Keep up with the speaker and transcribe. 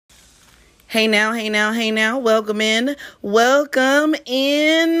Hey now, hey now, hey now. Welcome in. Welcome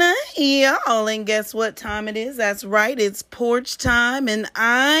in, y'all. And guess what time it is? That's right. It's porch time. And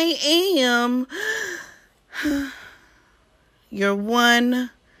I am your one,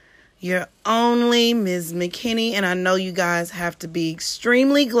 your only Ms. McKinney. And I know you guys have to be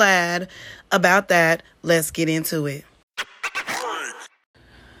extremely glad about that. Let's get into it.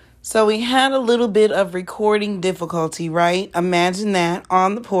 So we had a little bit of recording difficulty, right? Imagine that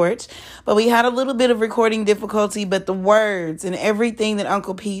on the porch. But we had a little bit of recording difficulty, but the words and everything that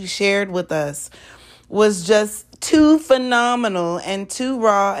Uncle Pete shared with us was just too phenomenal and too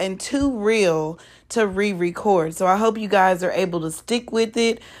raw and too real to re-record. So I hope you guys are able to stick with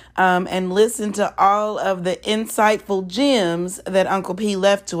it and listen to all of the insightful gems that Uncle Pete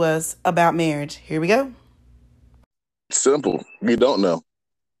left to us about marriage. Here we go. Simple. You don't know.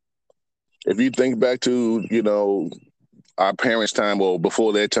 If you think back to, our parents' time or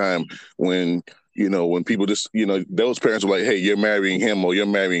before their time when, when people just, those parents were like, hey, you're marrying him or you're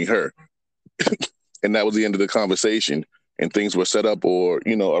marrying her. And that was the end of the conversation. And things were set up or,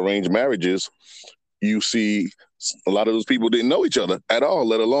 arranged marriages. You see a lot of those people didn't know each other at all,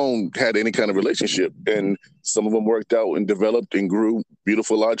 let alone had any kind of relationship. And some of them worked out and developed and grew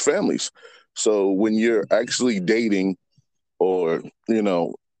beautiful, large families. So when you're actually dating or,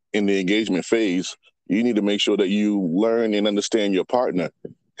 in the engagement phase, you need to make sure that you learn and understand your partner,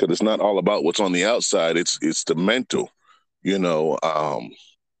 because it's not all about what's on the outside. It's the mental,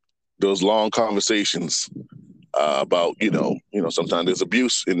 those long conversations about, sometimes there's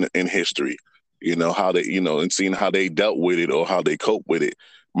abuse in history, how they, and seeing how they dealt with it or how they cope with it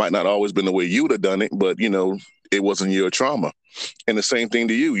might not always been the way you would have done it, but, it wasn't your trauma. And the same thing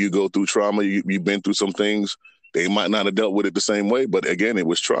to you. You go through trauma. You've been through some things. They might not have dealt with it the same way, but again, it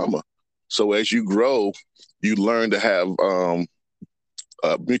was trauma. So as you grow, you learn to have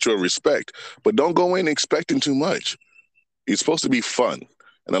mutual respect, but don't go in expecting too much. It's supposed to be fun.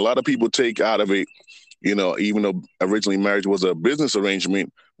 And a lot of people take out of it, even though originally marriage was a business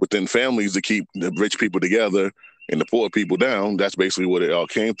arrangement within families to keep the rich people together and the poor people down. That's basically what it all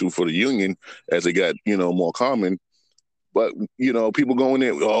came through for the union as it got, more common. But, people going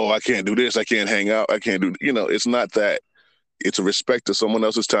in, oh, I can't do this. I can't hang out. I can't do, it's not that. It's a respect to someone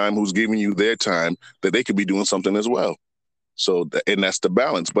else's time who's giving you their time that they could be doing something as well. So, and that's the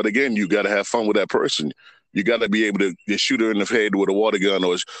balance. But again, you got to have fun with that person. You got to be able to just shoot her in the head with a water gun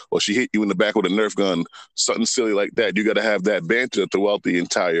or she hit you in the back with a Nerf gun, something silly like that. You got to have that banter throughout the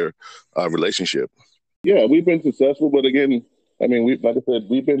entire relationship. Yeah, we've been successful. But again, I mean, like I said,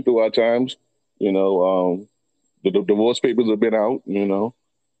 we've been through our times, the divorce papers have been out,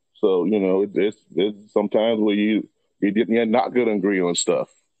 so it's sometimes where you're not going to agree on stuff,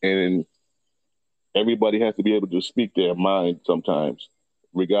 and everybody has to be able to speak their mind sometimes,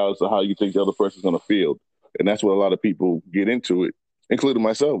 regardless of how you think the other person's going to feel, and that's what a lot of people get into it, including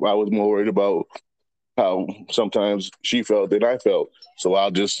myself. I was more worried about how sometimes she felt than I felt, so I'll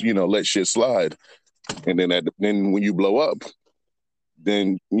just let shit slide, and then when you blow up,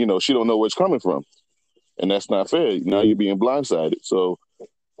 then she don't know where it's coming from. And that's not fair. Now you're being blindsided. So you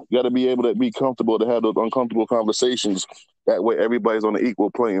got to be able to be comfortable to have those uncomfortable conversations. That way everybody's on an equal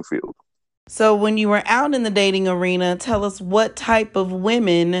playing field. So when you were out in the dating arena, tell us, what type of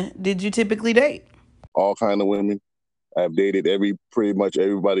women did you typically date? All kind of women. I've dated pretty much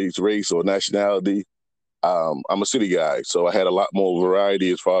everybody's race or nationality. I'm a city guy, so I had a lot more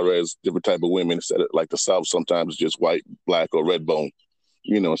variety as far as different type of women. Instead of like the South, sometimes just white, black, or red bone,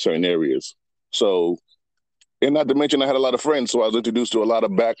 in certain areas. So, and not to mention, I had a lot of friends, so I was introduced to a lot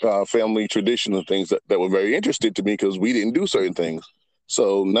of back family traditions and things that were very interesting to me because we didn't do certain things.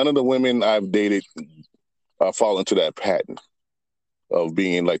 So none of the women I've dated fall into that pattern of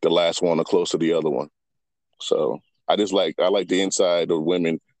being like the last one or close to the other one. So I like the inside of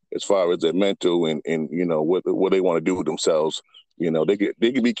women as far as their mental and what they want to do with themselves.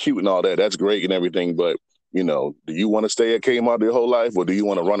 They can be cute and all that. That's great and everything, but do you want to stay at Kmart your whole life, or do you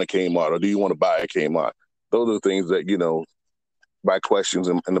want to run a Kmart, or do you want to buy a Kmart? Those are the things that, by questions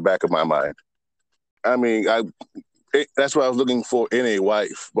in the back of my mind. I mean, that's what I was looking for in a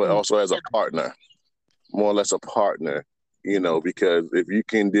wife, but also as a partner, more or less a partner, because if you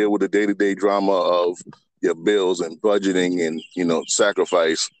can deal with the day-to-day drama of your bills and budgeting and,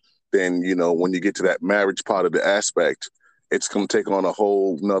 sacrifice, then, when you get to that marriage part of the aspect, it's going to take on a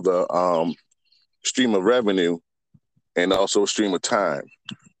whole nother stream of revenue and also a stream of time.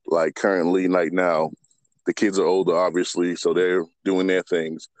 Like currently, like now, the kids are older, obviously, so they're doing their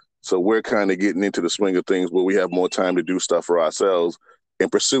things. So we're kind of getting into the swing of things where we have more time to do stuff for ourselves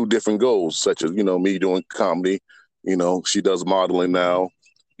and pursue different goals, such as, me doing comedy. She does modeling now.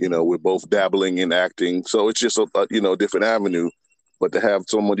 We're both dabbling in acting, so it's just a different avenue. But to have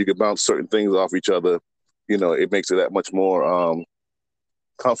someone you can bounce certain things off each other, it makes it that much more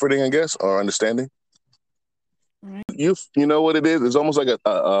comforting, I guess, or understanding. Right. You know what it is? It's almost like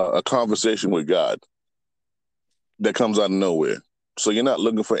a conversation with God that comes out of nowhere. So you're not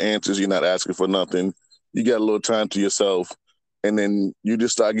looking for answers. You're not asking for nothing. You got a little time to yourself, and then you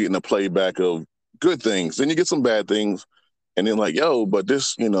just start getting a playback of good things. Then you get some bad things, and then like, yo, but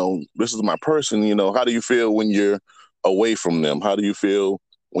this is my person. How do you feel when you're away from them? How do you feel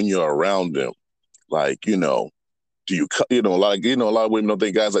when you're around them? Like, do you, a lot of women don't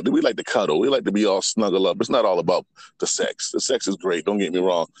think guys we like to cuddle. We like to be all snuggle up. It's not all about the sex. The sex is great. Don't get me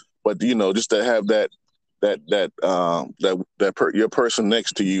wrong. But, just to have your person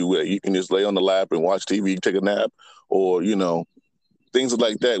next to you where you can just lay on the lap and watch TV, take a nap, or, things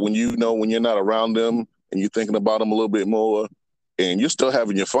like that. When you're not around them and you're thinking about them a little bit more and you're still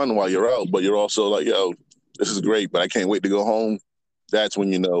having your fun while you're out, but you're also like, yo, this is great, but I can't wait to go home. That's when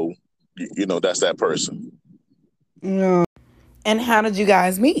that's that person. Yeah. And how did you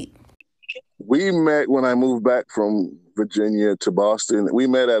guys meet? We met when I moved back from Virginia to Boston. We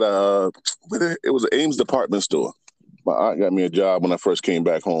met at it was an Ames department store. My aunt got me a job when I first came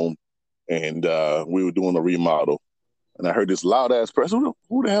back home, and we were doing a remodel. And I heard this loud ass person.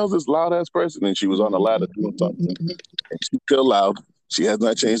 Who the hell is this loud ass person? And she was on the ladder doing something. And she's still loud. She has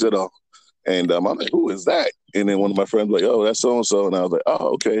not changed at all. And I'm like, who is that? And then one of my friends was like, oh, that's so and so. And I was like,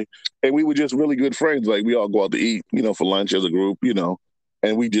 oh, okay. And we were just really good friends. Like we all go out to eat, for lunch as a group,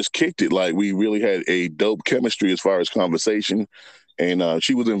 and we just kicked it. Like we really had a dope chemistry as far as conversation. And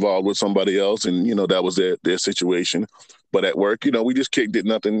she was involved with somebody else, and that was their situation. But at work, we just kicked it.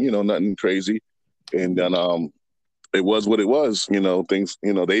 Nothing crazy. And then it was what it was. Things.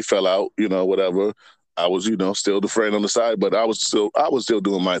 They fell out. Whatever. I was, still the friend on the side, but I was still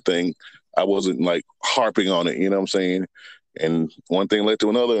doing my thing. I wasn't like harping on it. You know what I'm saying? And one thing led to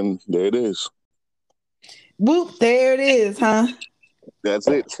another, and there it is. Whoop! There it is, huh? That's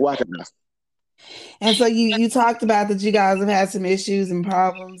it. And so you talked about that you guys have had some issues and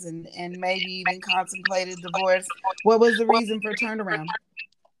problems and maybe even contemplated divorce. What was the reason for turnaround?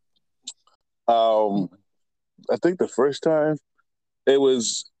 I think the first time it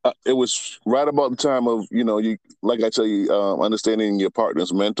was right about the time of you, like I tell you, understanding your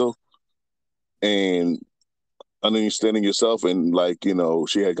partner's mental and understanding yourself, and like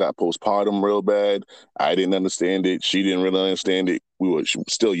she had got postpartum real bad. I didn't understand it. She didn't really understand it. We were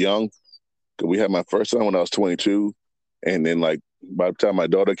still young. We had my first son when I was 22, and then like by the time my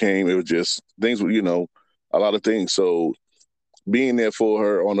daughter came, it was just things were a lot of things. So being there for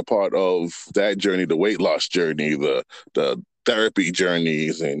her on the part of that journey, the weight loss journey, the therapy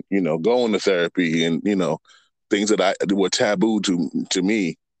journeys, and going to therapy, and things that were taboo to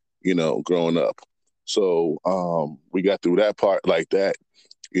me, growing up. So we got through that part like that,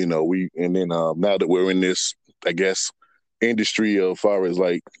 and then now that we're in this, I guess, industry as far as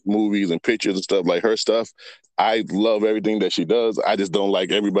like movies and pictures and stuff, like her stuff, I love everything that she does. I just don't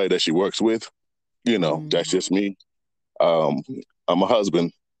like everybody that she works with. That's just me. I'm a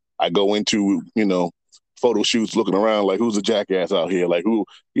husband. I go into, photo shoots looking around like, who's a jackass out here? Like who,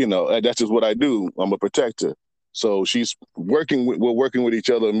 that's just what I do. I'm a protector. So we're working with each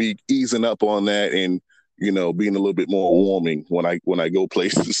other, me easing up on that and, being a little bit more warming when I go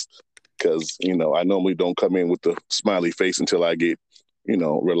places. Cause, I normally don't come in with the smiley face until I get,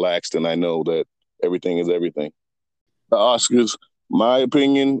 relaxed and I know that everything is everything. The Oscars, my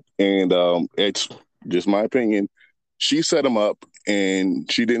opinion, and it's just my opinion, she set him up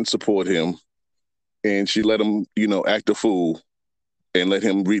and she didn't support him and she let him, act a fool and let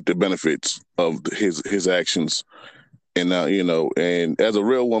him reap the benefits of his actions. And now, and as a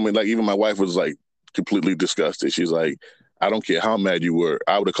real woman, like even my wife was like completely disgusted. She's like, I don't care how mad you were.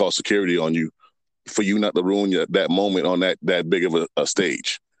 I would have called security on you for you not to ruin that moment on that big of a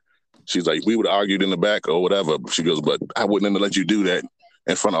stage. She's like, we would have argued in the back or whatever. She goes, but I wouldn't have let you do that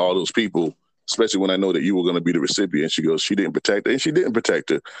in front of all those people, especially when I know that you were going to be the recipient. She goes, she didn't protect her, and she didn't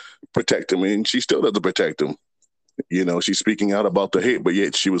protect him, and she still doesn't protect him. She's speaking out about the hit, but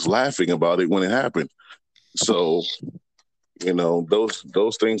yet she was laughing about it when it happened. So,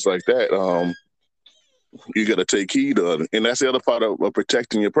 those things like that, you got to take heed of, and that's the other part of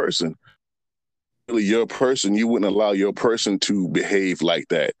protecting your person. Really, your person, you wouldn't allow your person to behave like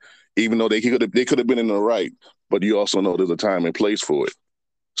that, even though they could have been in the right. But you also know there's a time and place for it.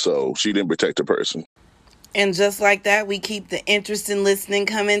 So she didn't protect the person. And just like that, we keep the interest in listening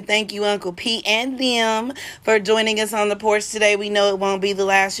coming. Thank you, Uncle P and them, for joining us on the porch today. We know it won't be the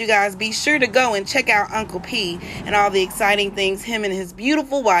last. You guys be sure to go and check out Uncle P and all the exciting things him and his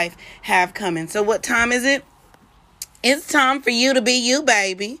beautiful wife have coming. So what time is it? It's time for you to be you,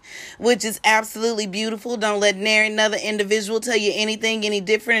 baby, which is absolutely beautiful. Don't let nary another individual tell you anything any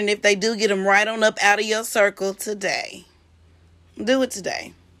different. And if they do, get them right on up out of your circle today. Do it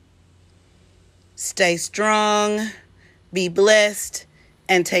today. Stay strong, be blessed,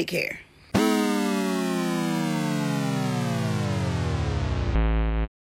 and take care.